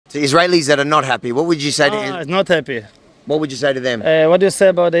So Israelis that are not happy, what would you say to Not happy. What would you say to them? What do you say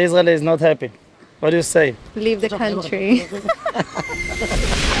about the Israelis not happy? What do you say? Leave the country.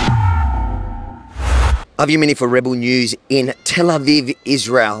 Avi Mini for Rebel News in Tel Aviv,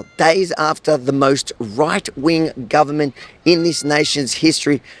 Israel. Days after the most right-wing government in this nation's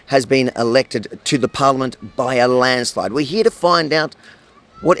history has been elected to the parliament by a landslide. We're here to find out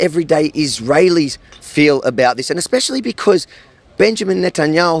what everyday Israelis feel about this, and especially because Benjamin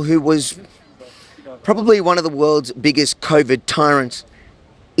Netanyahu, who was probably one of the world's biggest COVID tyrants,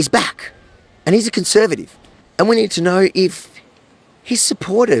 is back. And he's a conservative. And we need to know if his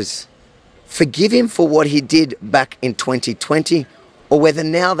supporters forgive him for what he did back in 2020, or whether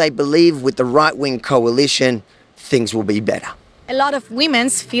now they believe with the right-wing coalition, things will be better. A lot of women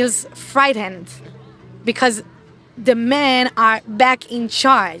feels frightened because the men are back in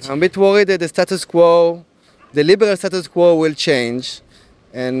charge. I'm a bit worried that the status quo, the liberal status quo will change.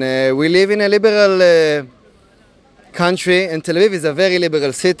 And we live in a liberal country, and Tel Aviv is a very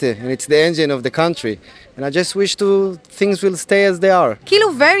liberal city, and it's the engine of the country. And I just wish things will stay as they are.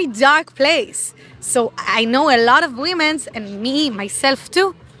 Kilo, very dark place. So I know a lot of women, and me, myself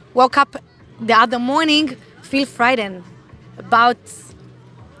too, woke up the other morning, feel frightened about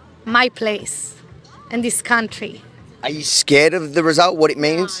my place in this country. Are you scared of the result, what it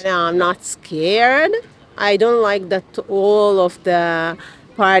means? No, I'm not scared. I don't like that all of the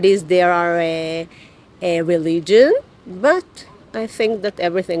parties there are a religion, but I think that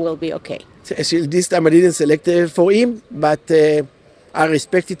everything will be okay. This time I didn't select for him, but I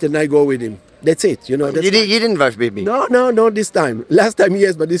respect it and I go with him. That's it, you know. That's you didn't vote for Bibi? No, this time. Last time,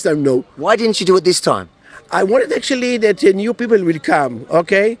 yes, but this time, no. Why didn't you do it this time? I wanted actually that new people will come,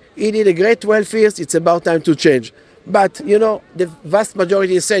 okay? He did a great 12 years, it's about time to change. But, you know, the vast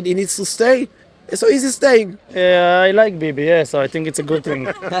majority said he needs to stay, so is he staying? Yeah, I like Bibi, yeah, so I think it's a good thing.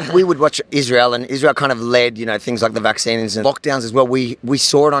 We would watch Israel, and Israel kind of led, you know, things like the vaccines and lockdowns as well. We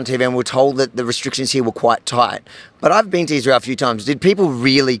saw it on TV and we were told that the restrictions here were quite tight. But I've been to Israel a few times. Did people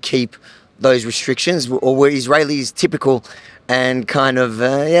really keep those restrictions, or were Israelis typical and kind of,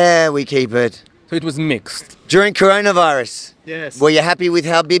 yeah, we keep it? So it was mixed. During coronavirus? Yes. Were you happy with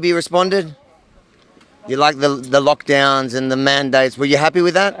how Bibi responded? You like the lockdowns and the mandates. Were you happy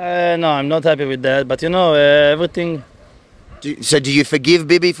with that? No, I'm not happy with that, but you know, everything... So do you forgive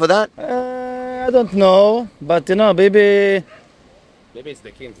Bibi for that? I don't know, but you know, Bibi... Maybe it's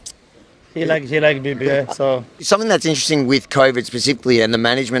the king. He like Bibi, yeah, so... Something that's interesting with COVID specifically and the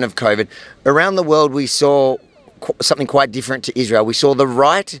management of COVID, around the world we saw something quite different to Israel. We saw the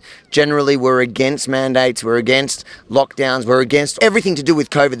right generally were against mandates, were against lockdowns, were against everything to do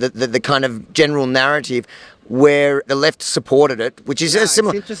with COVID, the kind of general narrative, where the left supported it, which is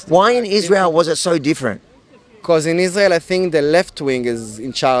similar. Why in Israel was it so different? Because in Israel, I think the left wing is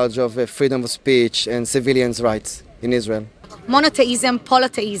in charge of freedom of speech and civilians' rights in Israel. Monotheism,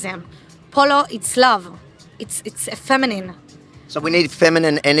 polytheism. Polo, it's love. It's feminine. So we need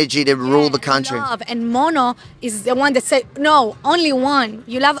feminine energy to rule the country. Love. And mono is the one that says, no, only one.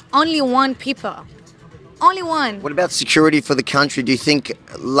 You love only one people. Only one. What about security for the country? Do you think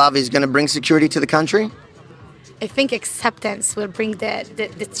love is going to bring security to the country? I think acceptance will bring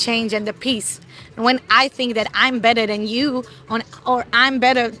the change and the peace. And when I think that I'm better than you, or I'm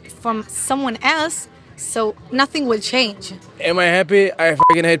better from someone else, so nothing will change. Am I happy? I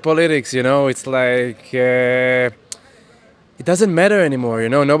fucking hate politics, you know? It's like... it doesn't matter anymore, you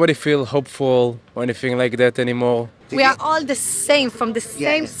know? Nobody feels hopeful or anything like that anymore. We are all the same, from the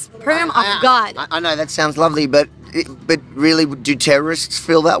same sperm of God. I know, that sounds lovely, but really, do terrorists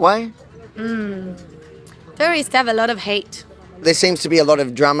feel that way? Terrorists have a lot of hate. There seems to be a lot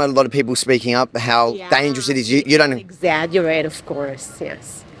of drama, a lot of people speaking up, how dangerous it is. You don't... Exaggerate, of course,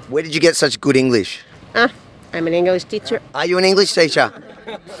 yes. Where did you get such good English? I'm an English teacher. Are you an English teacher?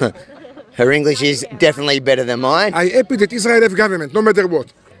 Her English is definitely better than mine. I'm happy that Israel have government, no matter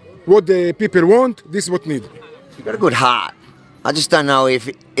what. What the people want, this is what need. You've got a good heart. I just don't know if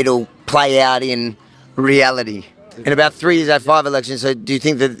it'll play out in reality. In about 3 years, after 5 elections, so do you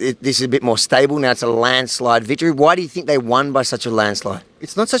think that this is a bit more stable? Now it's a landslide victory. Why do you think they won by such a landslide?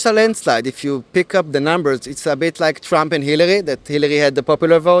 It's not such a landslide. If you pick up the numbers, it's a bit like Trump and Hillary, that Hillary had the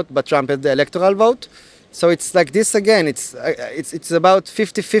popular vote, but Trump had the electoral vote. So it's like this again. It's about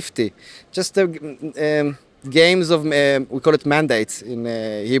 50-50. Just games of, we call it mandates in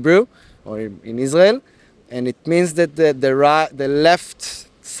Hebrew or in Israel. And it means that the left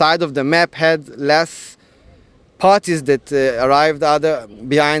side of the map had less parties that arrived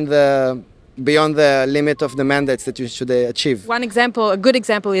behind the beyond the limit of the mandates that you should achieve. One example, a good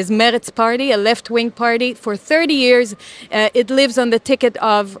example, is Meretz Party, a left-wing party. For 30 years, it lives on the ticket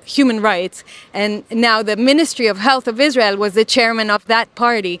of human rights. And now the Ministry of Health of Israel was the chairman of that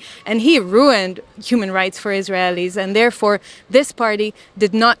party. And he ruined human rights for Israelis. And therefore, this party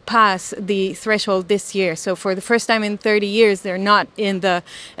did not pass the threshold this year. So for the first time in 30 years, they're not in the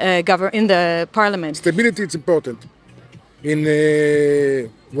in the parliament. Stability is important. In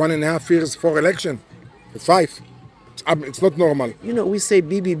 1.5 years for election, 5. It's not normal. You know, we say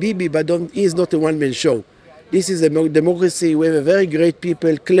Bibi, Bibi, but he's not a one-man show. This is a democracy. We have a very great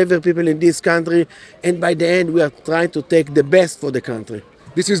people, clever people in this country, and by the end, we are trying to take the best for the country.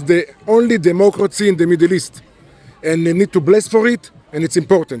 This is the only democracy in the Middle East, and they need to bless for it, and it's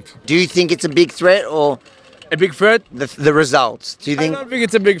important. Do you think it's a big threat or A big threat? the results? Do you I think? don't think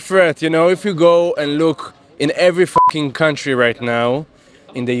it's a big threat. You know, if you go and look in every fucking country right now,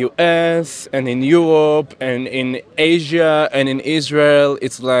 in the US and in Europe and in Asia and in Israel,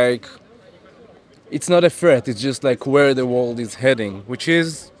 it's like, it's not a threat, it's just like where the world is heading, which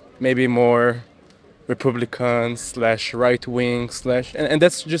is maybe more Republican / right wing / and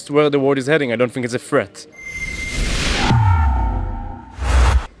that's just where the world is heading. I don't think it's a threat.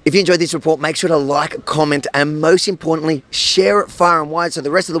 If you enjoyed this report, make sure to like, comment, and most importantly, share it far and wide so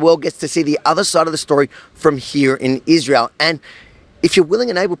the rest of the world gets to see the other side of the story from here in Israel. And if you're willing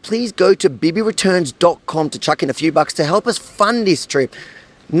and able, please go to bibireturns.com to chuck in a few bucks to help us fund this trip.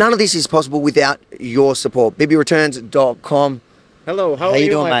 None of this is possible without your support. bibireturns.com. Hello, how are you you,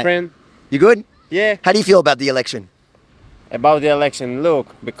 doing, my mate? friend? You good? Yeah, How do you feel about the election? about the election.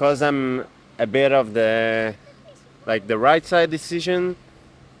 Look, because I'm a bit of the right side decision,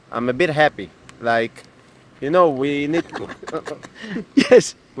 I'm a bit happy. Like, you know, we need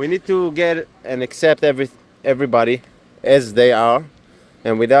Yes. we need to get and accept everybody as they are,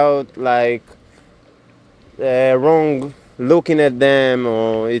 and without like wrong looking at them,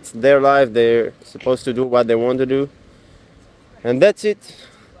 or it's their life, they're supposed to do what they want to do, and that's it.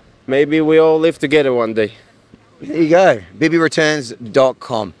 Maybe we all live together one day. There you go.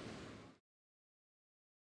 bibireturns.com.